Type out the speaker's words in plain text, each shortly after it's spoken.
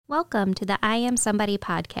Welcome to the I Am Somebody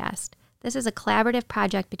podcast. This is a collaborative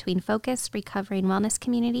project between Focus, Recovery and Wellness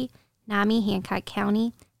Community, NAMI, Hancock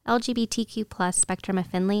County, LGBTQ+ Spectrum of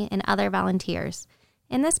Findlay, and other volunteers.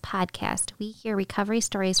 In this podcast, we hear recovery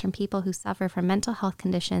stories from people who suffer from mental health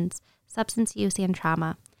conditions, substance use, and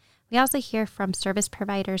trauma. We also hear from service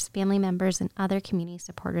providers, family members, and other community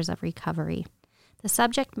supporters of recovery. The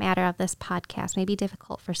subject matter of this podcast may be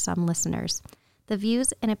difficult for some listeners. The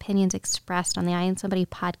views and opinions expressed on the I Am Somebody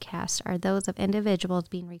podcast are those of individuals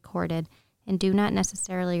being recorded and do not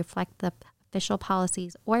necessarily reflect the official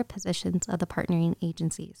policies or positions of the partnering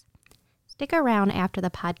agencies. Stick around after the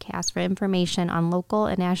podcast for information on local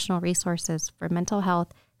and national resources for mental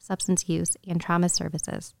health, substance use, and trauma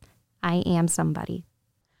services. I am somebody.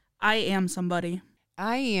 I am somebody.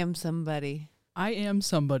 I am somebody. I am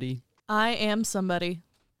somebody. I am somebody.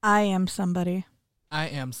 I am somebody. I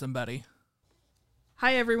am somebody.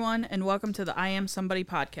 Hi, everyone, and welcome to the I Am Somebody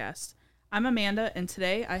podcast. I'm Amanda, and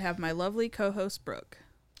today I have my lovely co-host, Brooke.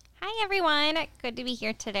 Hi, everyone. Good to be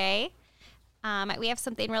here today. We have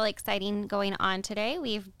something really exciting going on today.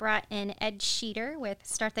 We've brought in Ed Schetter with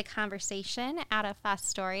Start the Conversation out of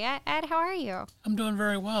Fostoria. Ed, how are you? I'm doing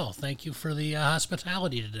very well. Thank you for the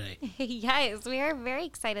hospitality today. Yes, we are very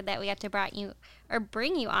excited that we got to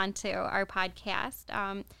bring you onto our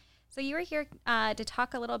podcast. So you were here to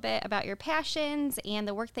talk a little bit about your passions and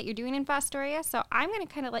the work that you're doing in Fostoria. So I'm going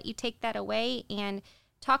to kind of let you take that away and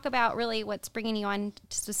talk about really what's bringing you on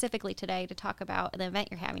specifically today to talk about the event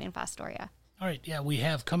you're having in Fostoria. All right, yeah, we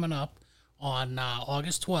have coming up on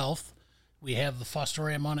August 12th, we have the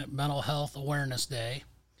Fostoria Mental Health Awareness Day.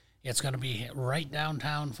 It's going to be right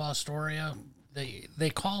downtown Fostoria. They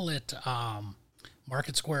call it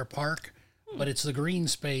Market Square Park, but it's the green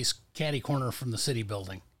space catty corner from the city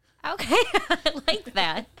building. Okay, I like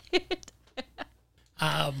that.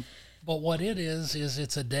 But what it is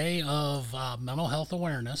it's a day of mental health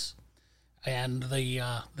awareness. And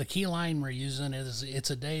the key line we're using is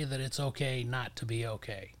it's a day that it's okay not to be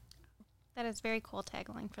okay. That is very cool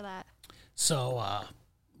tagline for that. So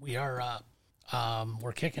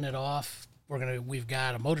we're kicking it off. We've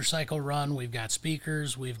got a motorcycle run, we've got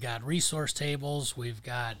speakers, we've got resource tables, we've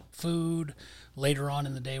got food. Later on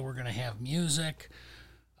in the day we're gonna have music.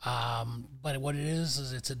 But what it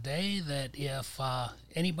is it's a day that if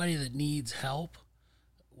anybody that needs help,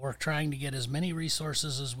 we're trying to get as many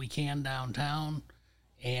resources as we can downtown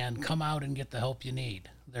and come out and get the help you need.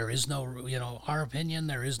 There is no, our opinion,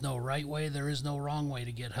 there is no right way, there is no wrong way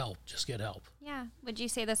to get help. Just get help. Yeah. Would you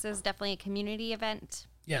say this is definitely a community event?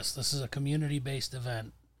 Yes, this is a community-based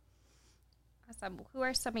event. Awesome. Who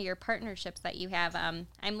are some of your partnerships that you have? I'm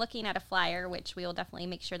looking at a flyer, which we will definitely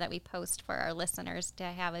make sure that we post for our listeners to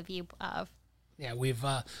have a view of. Yeah, we've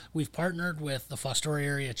partnered with the Fostoria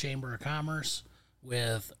Area Chamber of Commerce,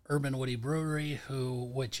 with Urban Woody Brewery,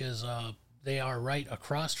 they are right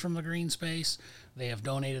across from the green space. They have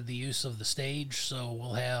donated the use of the stage, so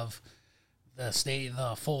we'll have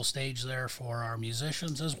the full stage there for our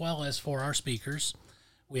musicians as well as for our speakers.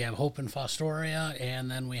 We have Hope in Fostoria, and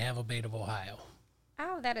then we have Abate of Ohio.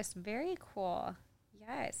 Oh, that is very cool.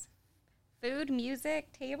 Yes. Food,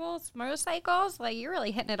 music, tables, motorcycles, you're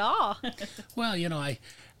really hitting it all. Well,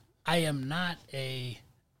 I am not a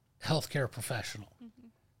healthcare professional,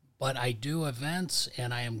 but I do events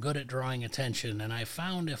and I am good at drawing attention. And I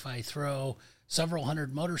found if I throw several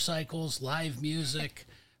hundred motorcycles, live music,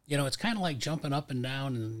 it's kind of like jumping up and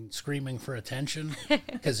down and screaming for attention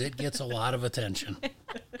because it gets a lot of attention.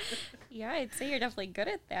 Yeah, I'd say you're definitely good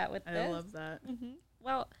at that with this. I love that. Mm-hmm.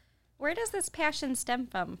 Well, where does this passion stem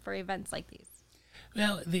from for events like these?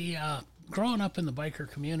 Well, growing up in the biker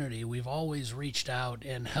community, we've always reached out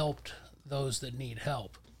and helped those that need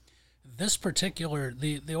help. This particular,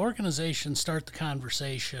 the organization Start the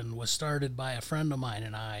Conversation was started by a friend of mine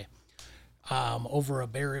and I over a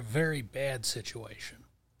very, very bad situation,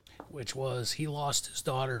 which was he lost his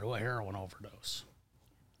daughter to a heroin overdose.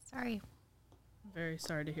 Sorry. Very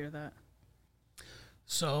sorry to hear that.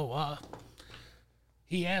 So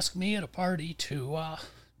he asked me at a party to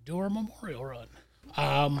do our memorial run.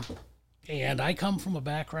 And I come from a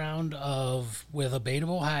background with Abate of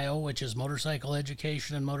Ohio, which is motorcycle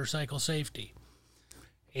education and motorcycle safety.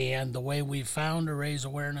 And the way we've found to raise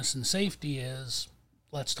awareness and safety is,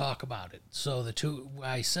 let's talk about it. So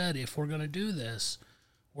I said, if we're going to do this,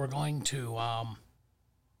 we're going to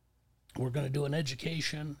do an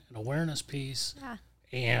education and awareness piece. Yeah.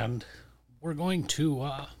 And we're going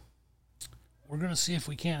to see if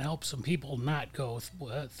we can't help some people not go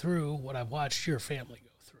through what I've watched your family go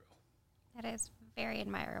through. That is very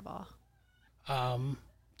admirable.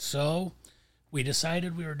 So we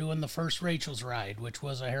decided we were doing the first Rachel's Ride, which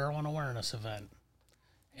was a heroin awareness event.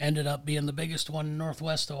 Ended up being the biggest one in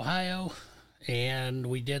Northwest Ohio, and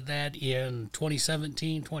we did that in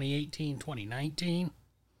 2017, 2018, 2019.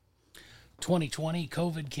 2020,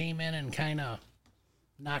 COVID came in and kind of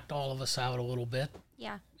knocked all of us out a little bit.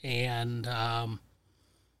 Yeah. And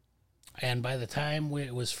by the time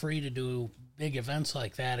it was free to do big events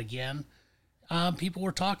like that again, people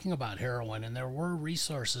were talking about heroin, and there were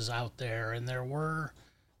resources out there, and there were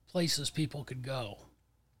places people could go.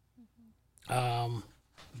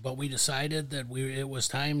 But we decided that it was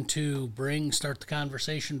time to start the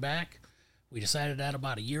conversation back. We decided that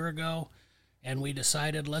about a year ago, and we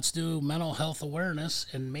decided let's do mental health awareness,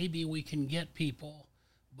 and maybe we can get people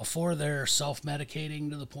before they're self-medicating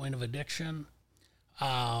to the point of addiction,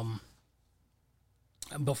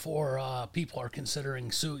 before people are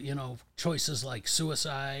considering choices like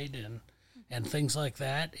suicide and things like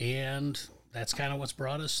that. And that's kind of what's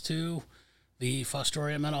brought us to the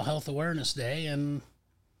Fostoria Mental Health Awareness Day, and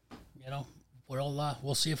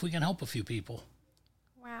we'll see if we can help a few people.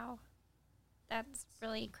 Wow. That's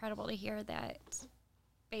really incredible to hear that,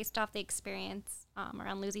 based off the experience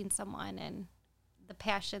around losing someone and the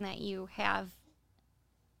passion that you have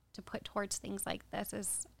to put towards things like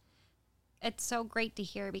this. It's so great to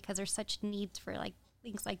hear, because there's such needs for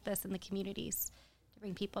things like this in the communities to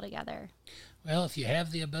bring people together. Well, if you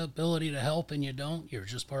have the ability to help and you don't, you're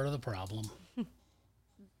just part of the problem.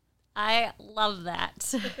 I love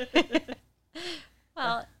that.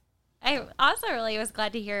 Well, I also really was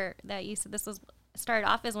glad to hear that you said this started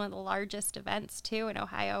off as one of the largest events too in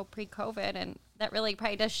Ohio pre-COVID, and that really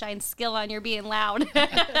probably does shine skill on your being loud.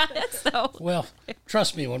 So, well,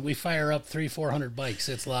 trust me, when we fire up 300-400 bikes,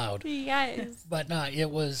 it's loud. Yes. But no, it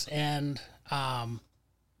was, and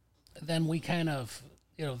then we kind of,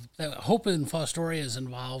 Hope in Fostoria is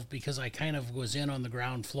involved because I kind of was in on the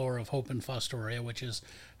ground floor of Hope in Fostoria, which is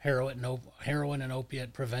heroin and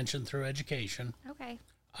opiate prevention through education. Okay.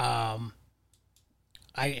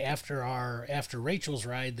 After Rachel's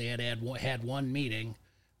Ride, they had one meeting.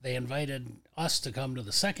 They invited us to come to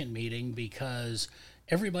the second meeting because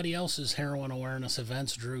everybody else's heroin awareness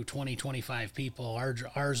events drew 20-25 people.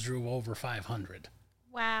 Ours drew over 500.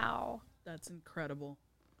 Wow. That's incredible.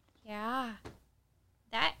 Yeah.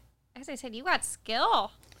 That, as I said, you got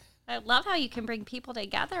skill. I love how you can bring people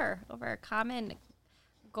together over a common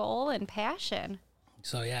goal and passion.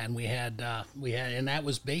 So yeah, and we had, and that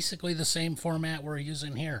was basically the same format we're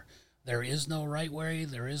using here. There is no right way,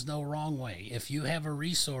 there is no wrong way. If you have a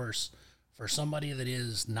resource for somebody that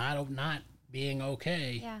is not being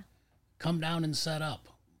okay, yeah, come down and set up.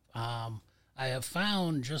 I have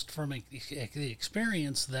found just from the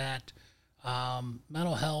experience that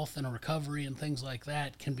mental health and recovery and things like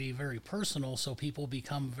that can be very personal, so people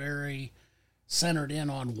become very centered in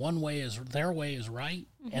on their way is right,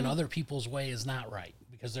 mm-hmm. and other people's way is not right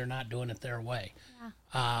because they're not doing it their way.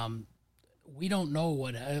 Yeah. We don't know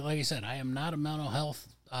like I said, I am not a mental health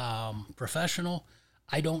professional.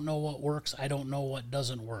 I don't know what works. I don't know what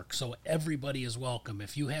doesn't work. So everybody is welcome.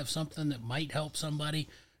 If you have something that might help somebody,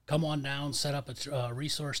 come on down, set up a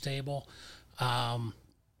resource table.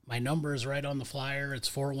 My number is right on the flyer. It's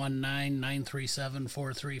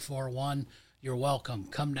 419-937-4341. You're welcome.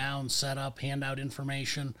 Come down, set up, hand out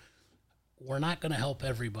information. We're not going to help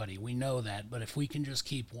everybody. We know that. But if we can just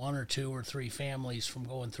keep 1 or 2 or 3 families from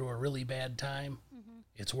going through a really bad time, mm-hmm.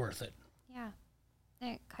 it's worth it. Yeah.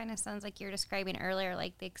 It kind of sounds like you were describing earlier,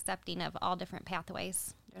 like the accepting of all different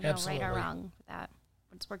pathways. There's Absolutely. no right or wrong with that.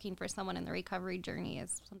 What's working for someone in the recovery journey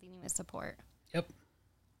is something you must support. Yep.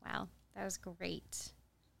 Wow. That was great.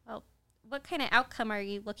 Well, what kind of outcome are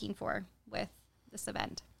you looking for with this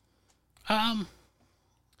event?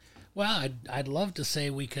 Well, I'd love to say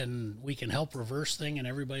we can help reverse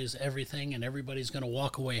everything and everybody's going to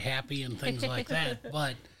walk away happy and things like that.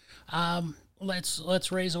 But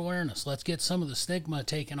let's raise awareness. Let's get some of the stigma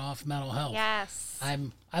taken off mental health. Yes.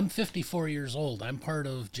 I'm 54 years old. I'm part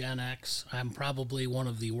of Gen X. I'm probably one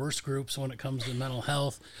of the worst groups when it comes to mental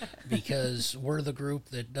health because we're the group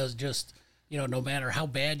that does just, no matter how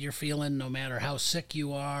bad you're feeling, no matter how sick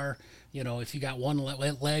you are, if you got one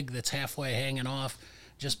leg that's halfway hanging off,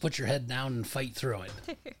 just put your head down and fight through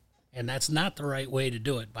it. And that's not the right way to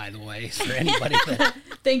do it, by the way, for anybody that...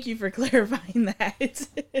 Thank you for clarifying that.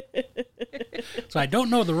 So I don't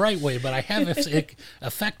know the right way, but I have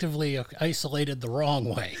effectively isolated the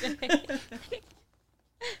wrong way.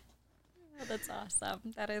 Oh, that's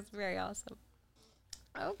awesome. That is very awesome.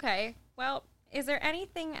 Okay. Well, is there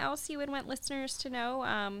anything else you would want listeners to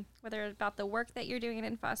know, whether about the work that you're doing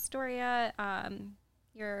in Fostoria,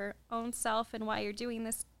 your own self and why you're doing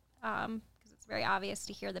this, because it's very obvious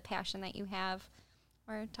to hear the passion that you have.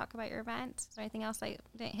 Or talk about your event. Is there anything else I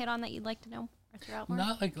didn't hit on that you'd like to know or throw out more?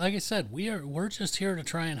 Not like I said, we're just here to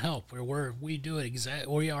try and help. Trying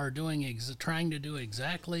to do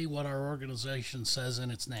exactly what our organization says in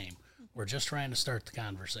its name. We're just trying to start the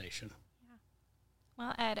conversation.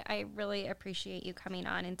 Well, Ed, I really appreciate you coming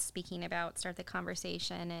on and speaking about Start the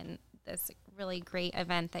Conversation and this really great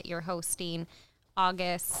event that you're hosting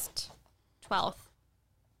August 12th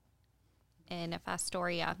in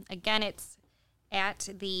Astoria. Again, it's at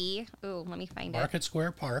the, let me find Market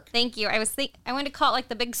Square Park. Thank you. I wanted to call it like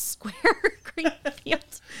the big square green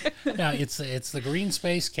field. Yeah, it's the green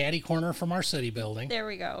space caddy corner from our city building. There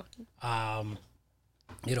we go.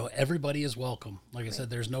 Everybody is welcome. Like I said,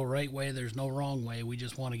 there's no right way, there's no wrong way. We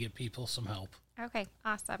just want to get people some help. Okay,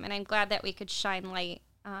 awesome. And I'm glad that we could shine light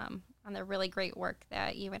on the really great work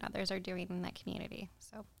that you and others are doing in that community.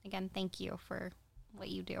 So, again, thank you for what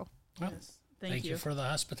you do. Well, Yes. Thank you for the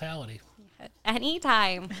hospitality.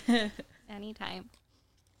 Anytime. Anytime.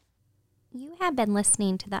 You have been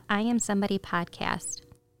listening to the I Am Somebody podcast.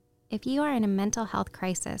 If you are in a mental health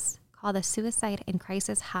crisis, call the Suicide and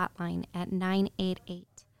Crisis Hotline at 988.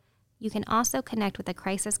 You can also connect with a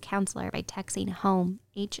crisis counselor by texting HOME,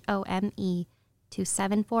 HOME, to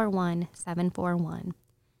 741-741.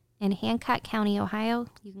 In Hancock County, Ohio,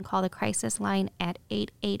 you can call the crisis line at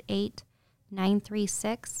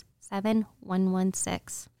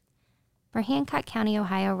 888-936-7116. For Hancock County,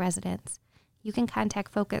 Ohio residents, you can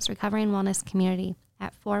contact Focus Recovery and Wellness Community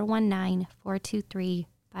at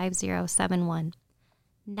 419-423-5071.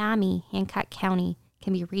 NAMI, Hancock County,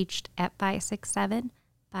 can be reached at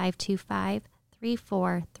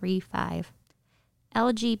 567-525-3435.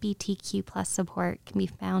 LGBTQ plus support can be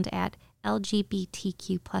found at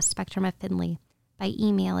LGBTQ plus Spectrum of Findlay by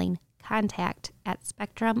emailing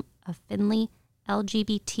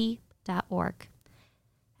contact@spectrumoffindlaylgbt.org.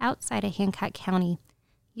 Outside of Hancock County,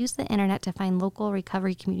 use the internet to find local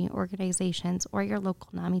recovery community organizations or your local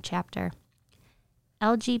NAMI chapter.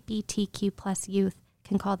 LGBTQ plus youth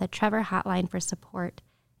can call the Trevor Hotline for support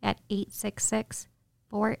at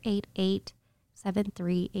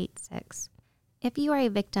 866-488-7386. If you are a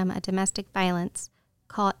victim of domestic violence,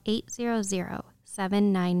 call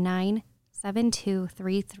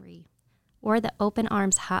 800-799-7233 or the Open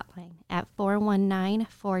Arms Hotline at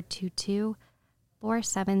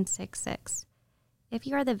 419-422-4766. If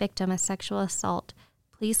you are the victim of sexual assault,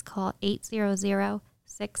 please call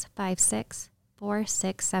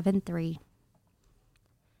 800-656-4673.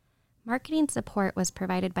 Marketing support was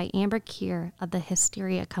provided by Amber Keir of the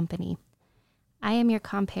Hysteria Company. I am your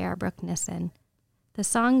compere, Brooke Nissen. The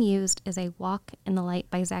song used is A Walk in the Light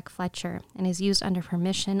by Zach Fletcher and is used under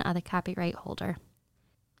permission of the copyright holder.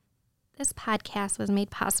 This podcast was made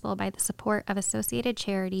possible by the support of Associated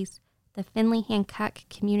Charities, the Findlay Hancock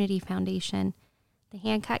Community Foundation, the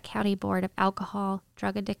Hancock County Board of Alcohol,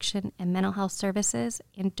 Drug Addiction, and Mental Health Services,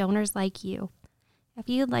 and donors like you. If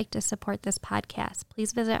you'd like to support this podcast,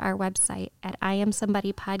 please visit our website at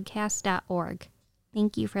iamsomebodypodcast.org.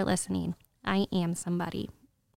 Thank you for listening. I am somebody.